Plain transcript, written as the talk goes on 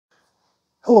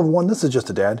Hello everyone, this is Just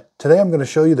a Dad. Today I'm going to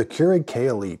show you the Keurig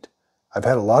K-Elite. I've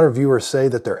had a lot of viewers say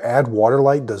that their add water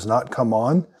light does not come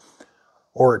on,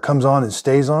 or it comes on and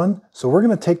stays on. So we're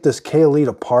going to take this K-Elite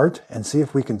apart and see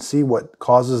if we can see what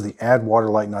causes the add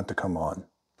water light not to come on.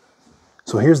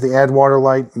 So here's the add water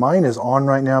light. Mine is on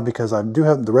right now because I do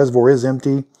have, the reservoir is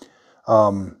empty.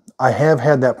 I have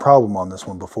had that problem on this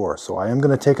one before, so I am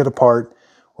going to take it apart.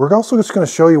 We're also just going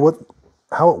to show you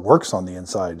how it works on the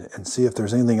inside and see if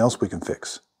there's anything else we can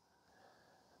fix.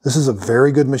 This is a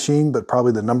very good machine, but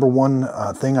probably the number one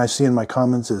thing I see in my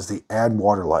comments is the add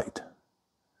water light.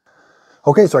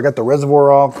 Okay, so I got the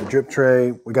reservoir off, the drip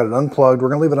tray. We got it unplugged. We're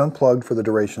going to leave it unplugged for the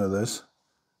duration of this.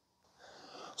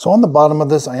 So on the bottom of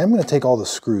this, I am going to take all the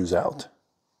screws out.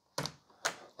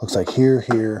 Looks like here,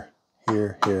 here,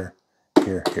 here, here,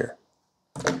 here, here.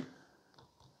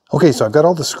 Okay, so I've got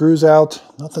all the screws out.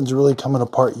 Nothing's really coming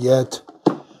apart yet.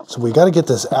 So we got to get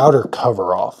this outer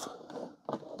cover off.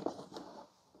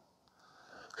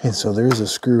 Okay, so there's a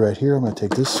screw right here. I'm going to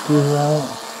take this screw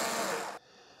out.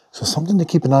 So something to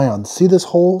keep an eye on. See this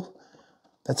hole?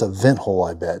 That's a vent hole,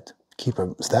 I bet.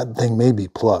 That thing may be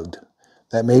plugged.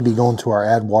 That may be going to our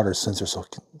add water sensor. So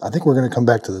I think we're going to come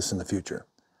back to this in the future.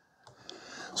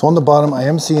 So on the bottom, I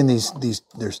am seeing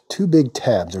there's two big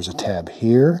tabs. There's a tab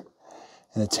here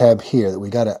and a tab here that we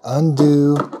got to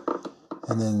undo.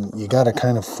 And then you got to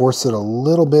kind of force it a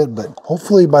little bit, but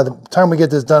hopefully by the time we get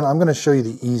this done, I'm going to show you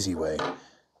the easy way.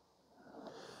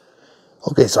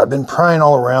 Okay, so I've been prying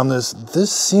all around this.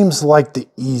 This seems like the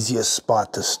easiest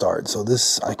spot to start. So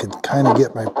this, I could kind of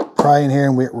get my pry in here,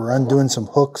 and we're undoing some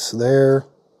hooks there.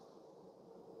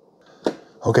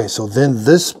 Okay, so then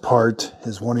this part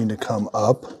is wanting to come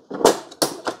up.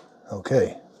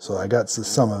 Okay, so I got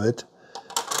some of it.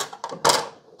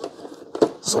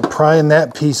 So prying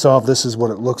that piece off, this is what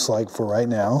it looks like for right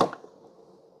now.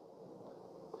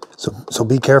 So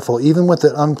be careful. Even with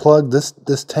it unplugged,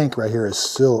 this tank right here is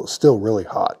still really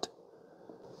hot.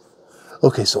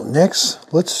 Okay, so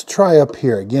next, let's try up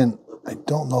here. Again, I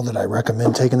don't know that I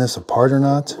recommend taking this apart or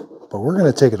not, but we're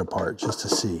going to take it apart just to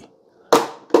see.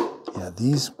 Yeah,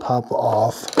 these pop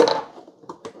off.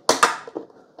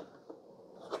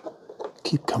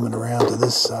 Keep coming around to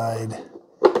this side.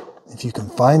 If you can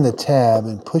find the tab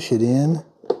and push it in.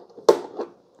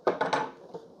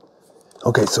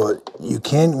 Okay, so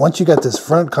once you got this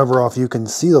front cover off, you can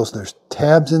see there's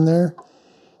tabs in there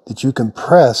that you can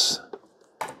press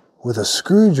with a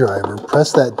screwdriver.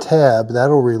 Press that tab,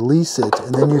 that'll release it,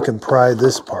 and then you can pry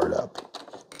this part up.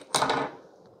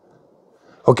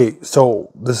 Okay, so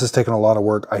this is taking a lot of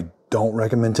work. I don't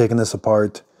recommend taking this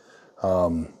apart.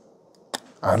 I'm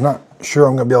not sure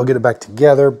I'm gonna be able to get it back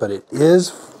together, but it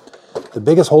is. The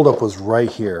biggest holdup was right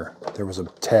here. There was a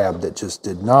tab that just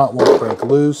did not want to break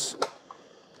loose.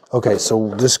 Okay, so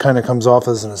this kind of comes off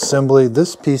as an assembly.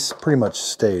 This piece pretty much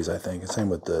stays, I think. Same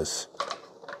with this.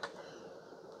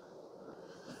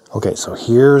 Okay, so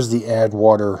here's the add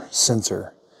water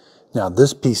sensor. Now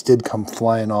this piece did come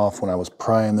flying off when I was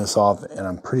prying this off, and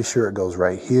I'm pretty sure it goes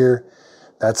right here.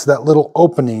 That's that little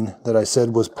opening that I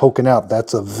said was poking out.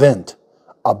 That's a vent.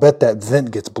 I'll bet that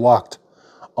vent gets blocked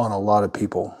on a lot of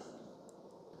people.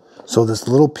 So this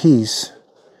little piece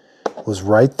was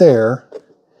right there,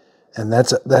 and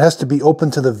that has to be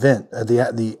open to the vent,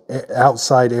 the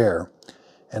outside air.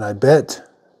 And I bet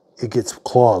it gets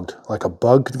clogged, like a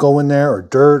bug could go in there, or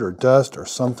dirt, or dust, or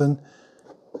something.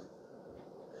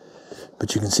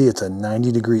 But you can see it's a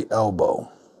 90-degree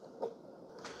elbow.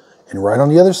 And right on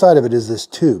the other side of it is this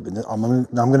tube. And I'm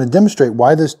going to demonstrate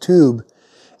why this tube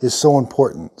is so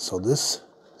important. So this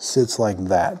sits like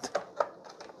that.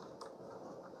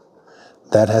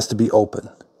 That has to be open.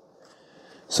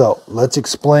 So let's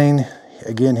explain.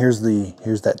 Again, here's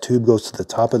that tube goes to the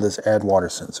top of this add water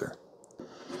sensor.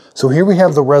 So here we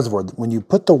have the reservoir. When you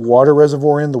put the water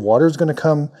reservoir in, the water is going to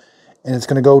come and it's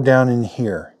going to go down in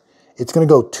here. It's going to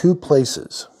go two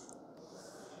places.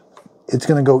 It's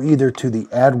going to go either to the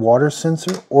add water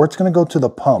sensor or it's going to go to the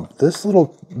pump. This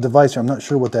little device here, I'm not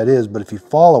sure what that is, but if you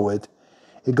follow it,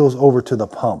 it goes over to the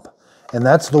pump. And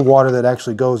that's the water that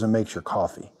actually goes and makes your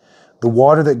coffee. The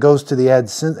water that goes to the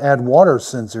add water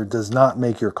sensor does not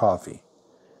make your coffee.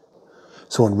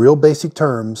 So in real basic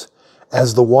terms,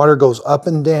 as the water goes up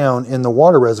and down in the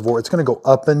water reservoir, it's going to go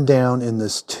up and down in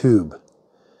this tube.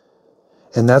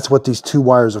 And that's what these two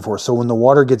wires are for. So when the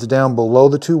water gets down below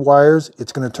the two wires,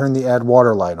 it's going to turn the add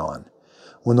water light on.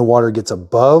 When the water gets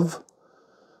above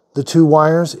the two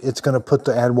wires, it's going to put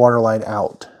the add water light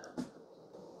out.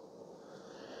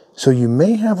 So you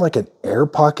may have like an air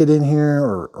pocket in here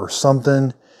or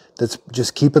something that's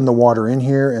just keeping the water in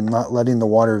here and not letting the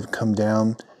water come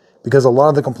down. because a lot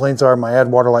of the complaints are my add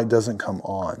water light doesn't come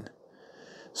on.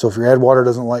 So if your add water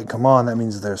doesn't light come on, that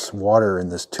means there's water in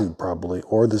this tube probably,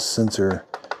 or this sensor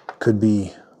could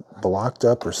be blocked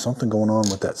up or something going on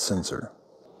with that sensor.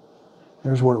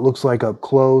 There's what it looks like up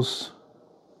close.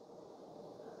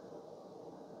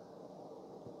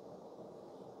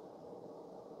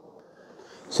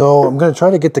 So I'm going to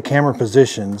try to get the camera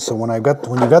positioned. So when you got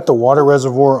the water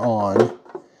reservoir on,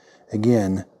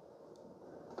 again,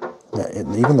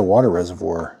 even the water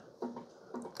reservoir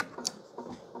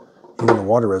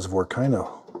kind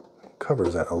of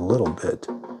covers that a little bit.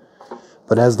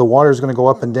 But as the water is going to go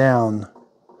up and down,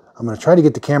 I'm going to try to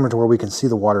get the camera to where we can see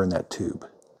the water in that tube.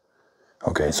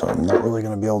 Okay, so I'm not really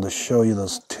going to be able to show you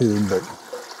this tube, but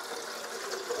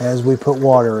as we put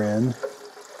water in,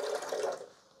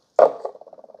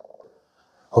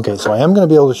 okay, so I am going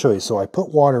to be able to show you. So I put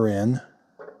water in.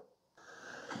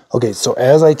 Okay, so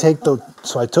as I take the,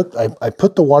 I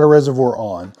put the water reservoir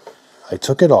on. I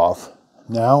took it off.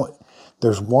 Now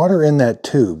there's water in that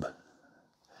tube.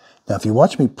 Now if you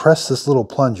watch me press this little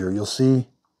plunger, you'll see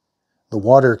the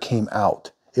water came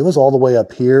out. It was all the way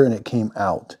up here and it came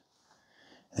out.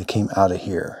 It came out of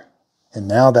here. And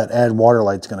now that add water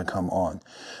light's going to come on.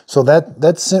 So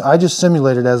I just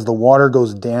simulated as the water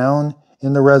goes down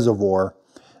in the reservoir,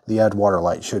 the add water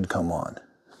light should come on.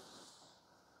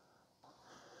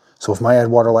 So if my add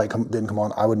water light didn't come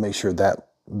on, I would make sure that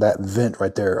vent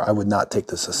right there, I would not take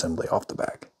this assembly off the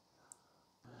back.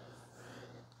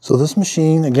 So this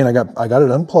machine, again, I got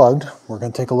it unplugged. We're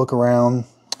going to take a look around.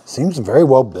 Seems very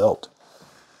well built.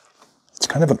 It's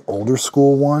kind of an older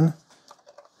school one.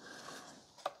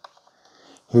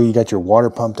 Here you got your water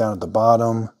pump down at the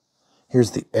bottom.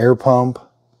 Here's the air pump.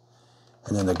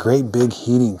 And then the great big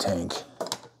heating tank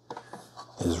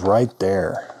is right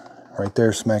there. Right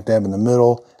there, smack dab in the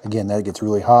middle. Again, that gets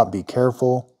really hot. Be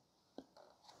careful.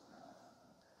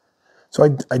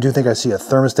 So I do think I see a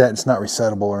thermostat. It's not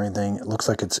resettable or anything. It looks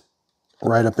like it's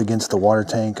right up against the water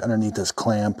tank underneath this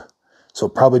clamp. So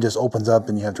it probably just opens up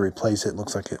and you have to replace it. It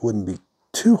looks like it wouldn't be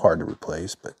too hard to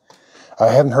replace, but I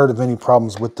haven't heard of any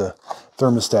problems with the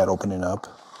thermostat opening up.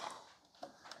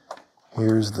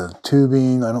 Here's the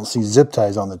tubing. I don't see zip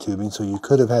ties on the tubing, so you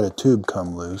could have had a tube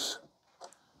come loose.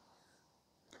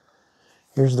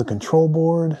 Here's the control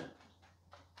board.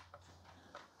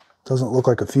 Doesn't look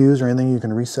like a fuse or anything you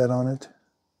can reset on it.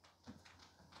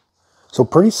 So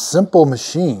pretty simple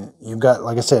machine. You've got,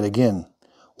 like I said, again,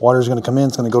 water is going to come in.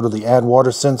 It's going to go to the add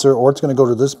water sensor, or it's going to go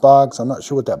to this box. I'm not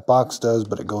sure what that box does,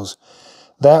 but it goes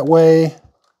that way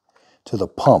to the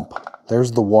pump.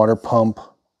 There's the water pump.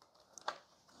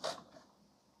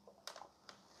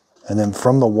 And then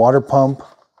from the water pump,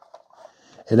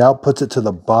 it outputs it to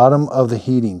the bottom of the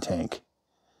heating tank.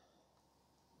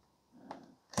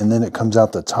 And then it comes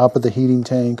out the top of the heating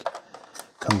tank,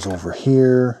 comes over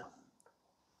here.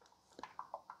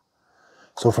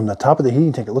 So from the top of the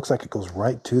heating tank, it looks like it goes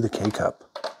right to the K-cup.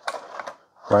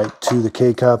 Right to the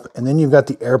K-cup. And then you've got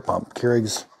the air pump.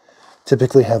 Keurigs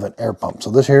typically have an air pump.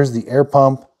 So here's the air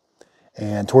pump.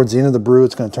 And towards the end of the brew,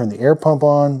 it's going to turn the air pump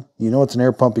on. You know it's an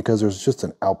air pump because there's just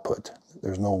an output.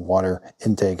 There's no water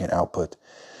intake and output.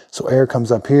 So air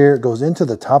comes up here, it goes into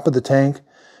the top of the tank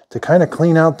to kind of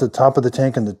clean out the top of the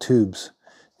tank and the tubes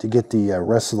to get the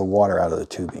rest of the water out of the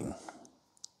tubing.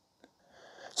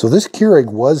 So this Keurig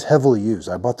was heavily used.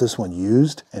 I bought this one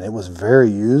used, and it was very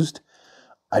used.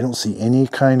 I don't see any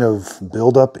kind of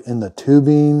buildup in the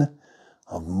tubing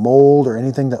of mold or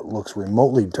anything that looks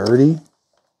remotely dirty.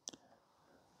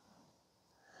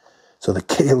 So the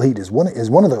K-Elite is one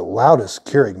of the loudest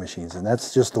Keurig machines, and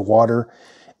that's just the water.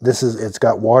 It's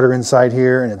got water inside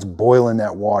here, and it's boiling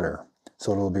that water,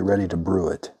 so it'll be ready to brew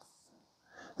it.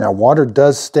 Now, water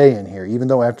does stay in here, even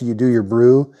though after you do your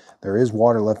brew, there is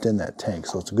water left in that tank,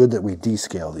 so it's good that we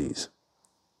descale these.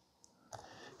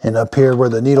 And up here where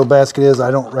the needle basket is, I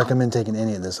don't recommend taking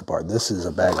any of this apart. This is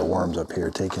a bag of worms up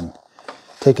here. Taking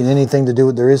anything to do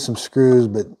with, there is some screws,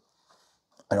 but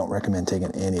I don't recommend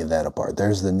taking any of that apart.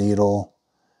 There's the needle.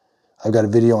 I've got a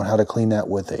video on how to clean that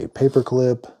with a paper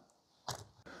clip.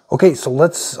 Okay, so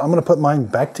I'm gonna put mine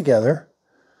back together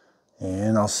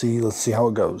and let's see how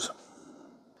it goes.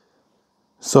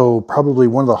 So probably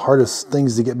one of the hardest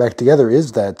things to get back together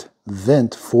is that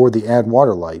vent for the add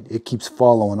water light. It keeps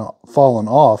falling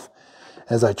off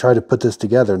as I try to put this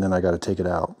together, and then I got to take it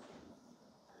out.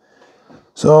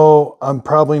 So I'm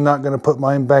probably not going to put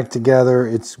mine back together.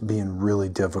 It's being really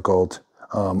difficult.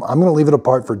 I'm going to leave it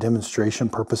apart for demonstration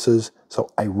purposes. So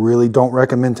I really don't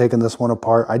recommend taking this one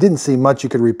apart. I didn't see much you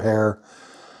could repair.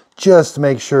 Just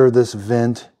make sure this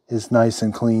vent is nice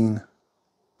and clean.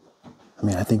 I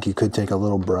mean, I think you could take a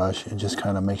little brush and just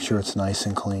kind of make sure it's nice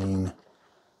and clean.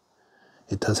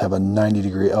 It does have a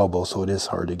 90-degree elbow, so it is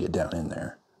hard to get down in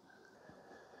there.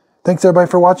 Thanks everybody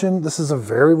for watching. This is a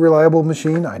very reliable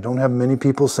machine. I don't have many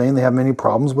people saying they have many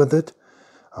problems with it,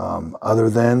 other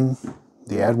than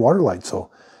the add water light. So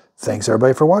thanks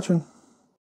everybody for watching.